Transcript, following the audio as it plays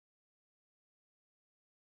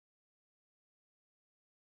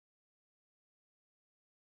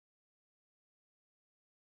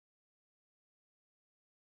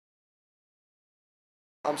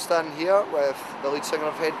I'm standing here with the lead singer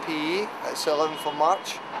of Hed PE. It's the 11th of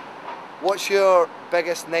March. What's your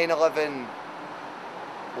biggest 9/11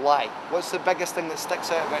 lie? What's the biggest thing that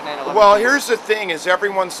sticks out about 9/11? Well, here's the thing, is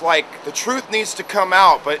everyone's like, the truth needs to come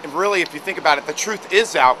out, but really, if you think about it, the truth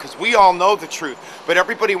is out, because we all know the truth, but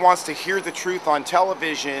everybody wants to hear the truth on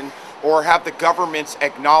television or have the governments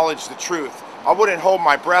acknowledge the truth. I wouldn't hold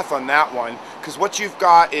my breath on that one, because what you've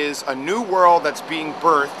got is a new world that's being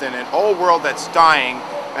birthed and an old world that's dying,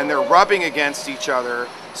 and they're rubbing against each other.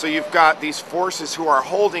 So you've got these forces who are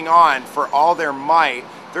holding on for all their might.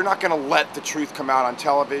 They're not going to let the truth come out on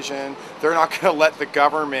television. They're not going to let the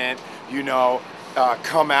government,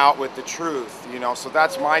 come out with the truth, So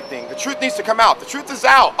that's my thing. The truth needs to come out. The truth is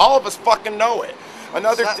out. All of us fucking know it.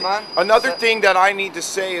 Another thing that I need to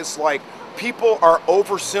say is, like, people are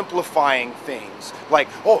oversimplifying things. Like,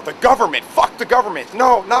 oh, the government, fuck the government.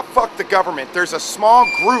 No, not fuck the government. There's a small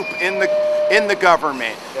group in the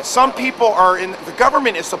government. Some people are in the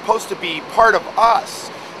government is supposed to be part of us,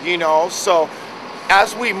 So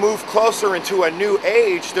as we move closer into a new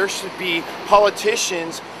age, there should be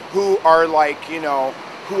politicians who are like,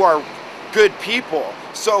 who are good people.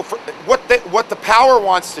 So what the power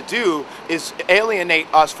wants to do is alienate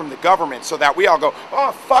us from the government, so that we all go,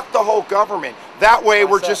 oh, fuck the whole government. That way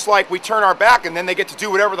we're just like, we turn our back and then they get to do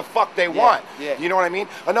whatever the fuck they want. Yeah. You know what I mean?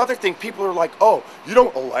 Another thing, people are like, oh, you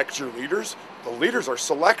don't elect your leaders. The leaders are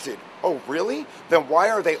selected. Oh, really? Then why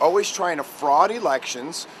are they always trying to fraud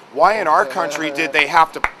elections? Why in our country did they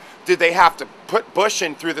have to put Bush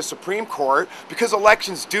in through the Supreme Court? Because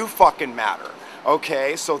elections do fucking matter.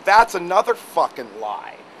 Okay, so that's another fucking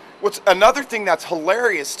lie. What's another thing that's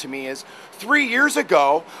hilarious to me is 3 years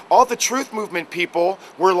ago, all the truth movement people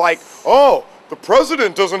were like, oh, the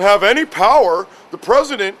president doesn't have any power. The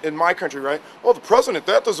president, in my country, right? Oh, the president,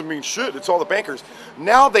 that doesn't mean shit. It's all the bankers.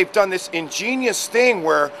 Now they've done this ingenious thing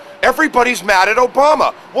where everybody's mad at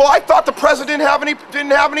Obama. Well, I thought the president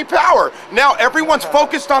didn't have any power. Now everyone's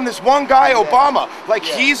focused on this one guy, Obama. Like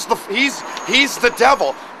he's the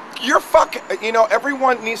devil. You're fucking,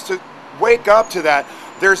 everyone needs to wake up to that.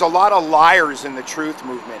 There's a lot of liars in the truth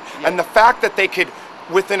movement. Yeah. And the fact that they could,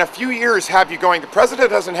 within a few years, have you going, the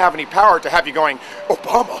president doesn't have any power, to have you going,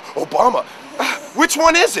 Obama. Which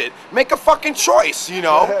one is it? Make a fucking choice,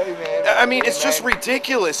 I mean, it's just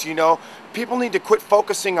ridiculous, People need to quit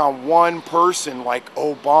focusing on one person like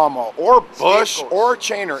Obama or Bush or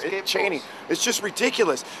Cheney. It's just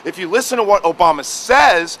ridiculous. If you listen to what Obama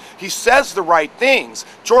says, he says the right things.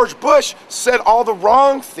 George Bush said all the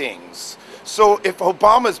wrong things. So if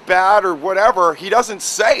Obama's bad or whatever, he doesn't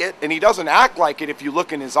say it and he doesn't act like it if you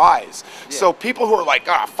look in his eyes. Yeah. So people who are like,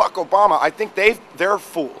 fuck Obama, I think they're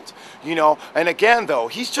fooled. And again, though,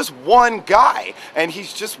 he's just one guy, and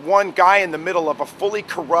he's just one guy in the middle of a fully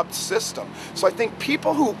corrupt system. So I think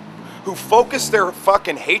people who focus their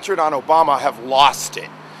fucking hatred on Obama have lost it.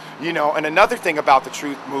 And another thing about the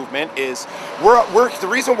truth movement is the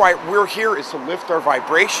reason why we're here is to lift our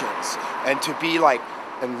vibrations and to be like,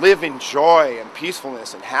 and live in joy and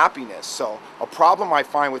peacefulness and happiness. So a problem I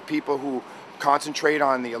find with people who concentrate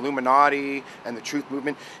on the Illuminati and the truth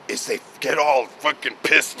movement is they get all fucking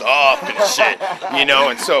pissed off and shit,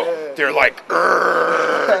 and so they're like,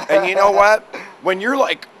 Urgh. And you know what? When you're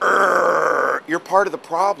like, Urgh, you're part of the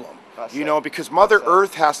problem. Because Mother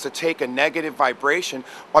Earth has to take a negative vibration.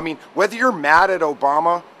 I mean, whether you're mad at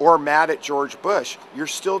Obama or mad at George Bush, you're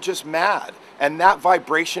still just mad. And that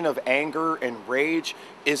vibration of anger and rage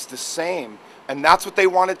is the same. And that's what they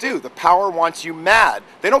want to do. The power wants you mad.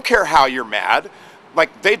 They don't care how you're mad.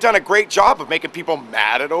 Like, they've done a great job of making people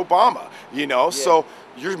mad at Obama, So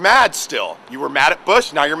you're mad still. You were mad at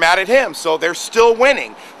Bush, now you're mad at him. So they're still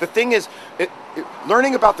winning. The thing is,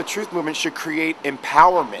 learning about the truth movement should create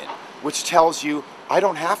empowerment, which tells you, I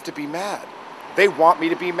don't have to be mad. They want me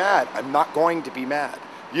to be mad. I'm not going to be mad.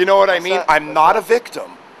 You know what I mean? I'm not a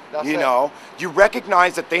victim. You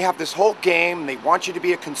recognize that they have this whole game. They want you to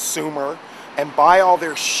be a consumer and buy all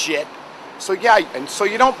their shit. So and so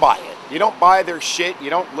you don't buy it. You don't buy their shit. You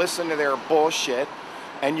don't listen to their bullshit.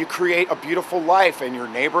 And you create a beautiful life in your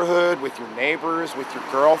neighborhood, with your neighbors, with your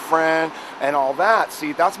girlfriend, and all that.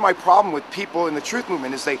 See, that's my problem with people in the truth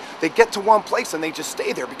movement, is they get to one place and they just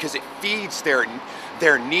stay there because it feeds their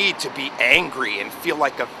need to be angry and feel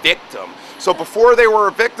like a victim. So before they were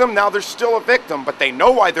a victim, now they're still a victim, but they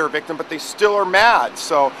know why they're a victim, but they still are mad.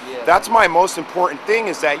 So that's my most important thing,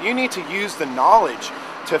 is that you need to use the knowledge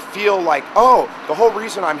to feel like, oh, the whole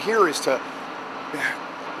reason I'm here is to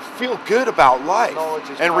feel good about life.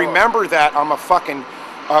 And remember that I'm a fucking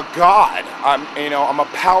god. I'm a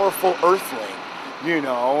powerful earthling,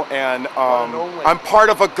 and I'm part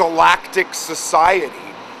of a galactic society.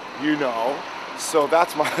 you know. So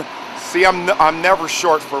that's my. See, I'm never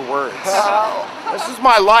short for words. This is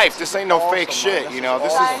my life. This ain't no Awesome, fake man. shit. This You know, is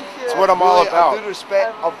this awesome. is what I'm all Really, about. I do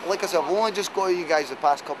respect. Like I said, I've only just got to you guys the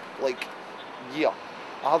past couple, year.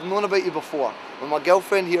 I have known about you before. When my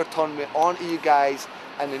girlfriend here turned me on to you guys,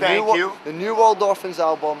 and the new World Orphans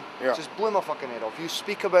album just blew my fucking head off. You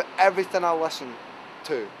speak about everything I listen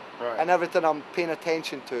to, and everything I'm paying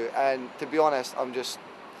attention to, and to be honest, I'm just.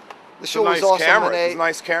 The show was awesome tonight. It's a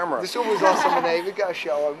nice camera. The show was awesome tonight. We got a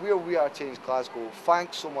show, and we are Changed Glasgow.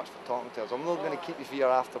 Thanks so much for talking to us. I'm not going to keep you for your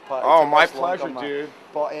after party. Oh, my pleasure, dude.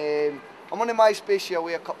 But I'm on the MySpace here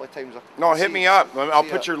away a couple of times. No, hit me up. I'll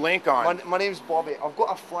put your link on. My name's Bobby. I've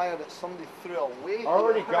got a flyer that somebody threw away. I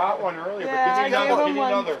already got one earlier, but give me another. Give me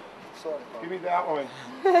another. Sorry, give me that one.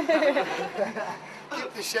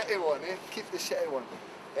 Keep the shitty one, eh? Keep the shitty one.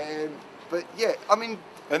 But yeah, I mean.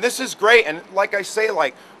 And this is great, and like I say,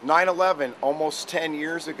 like 9/11, almost 10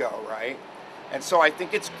 years ago, right? And so I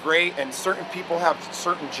think it's great, and certain people have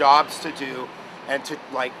certain jobs to do, and to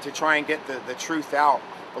try and get the truth out.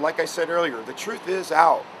 But like I said earlier, the truth is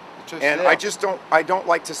out, and I don't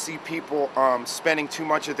like to see people spending too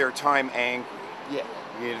much of their time angry. Yeah.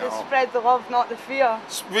 You know. To spread the love, not the fear.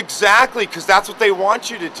 Exactly, because that's what they want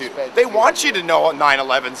you to do. They want you to know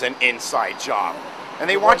 9/11's an inside job. And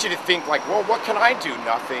they want you to think like, well, what can I do?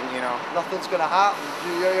 Nothing, you know. Nothing's going to happen.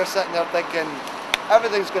 You're sitting there thinking,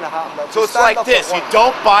 everything's going to happen. But so it's like this, you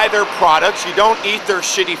don't buy their products, you don't eat their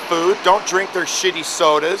shitty food, don't drink their shitty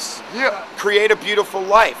sodas. Yeah. Create a beautiful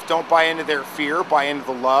life. Don't buy into their fear, buy into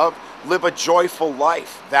the love. Live a joyful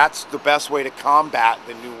life. That's the best way to combat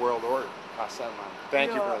the New World Order. That's it, man.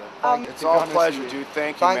 Thank you, brother. It's all a pleasure, dude.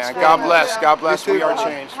 Thank you, man. God God bless. God bless. We are man.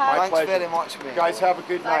 changed. My Thanks pleasure. very much, man. You guys have a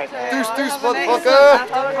good night, man. Deuce,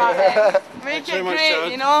 motherfucker. Make it great,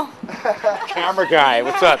 you know. Camera guy,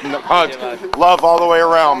 what's up? Hugs. Love all the way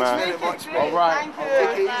around, man. Thanks very much, man. All right.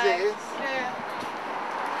 Thank you. Take it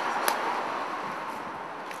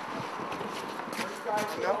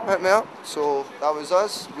easy. Hit me up. So that was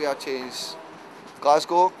us. We are Changed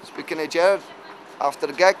Glasgow. Speaking of Jared, after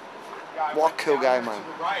the gig, what a cool guy, man.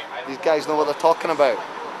 These guys know what they're talking about.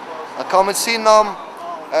 I come and seen them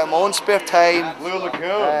at my own spare time. Blue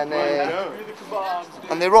Lagoon.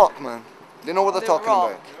 And they rock, man. They know what they're talking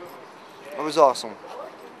about. It was awesome.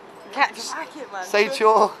 Can't back it, man.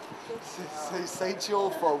 Sideshow. Sideshow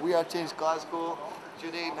for We Are Changed Glasgow.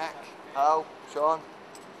 Judy, Nick, Al, Sean.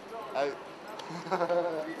 Out.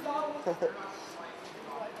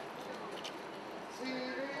 See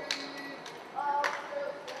you.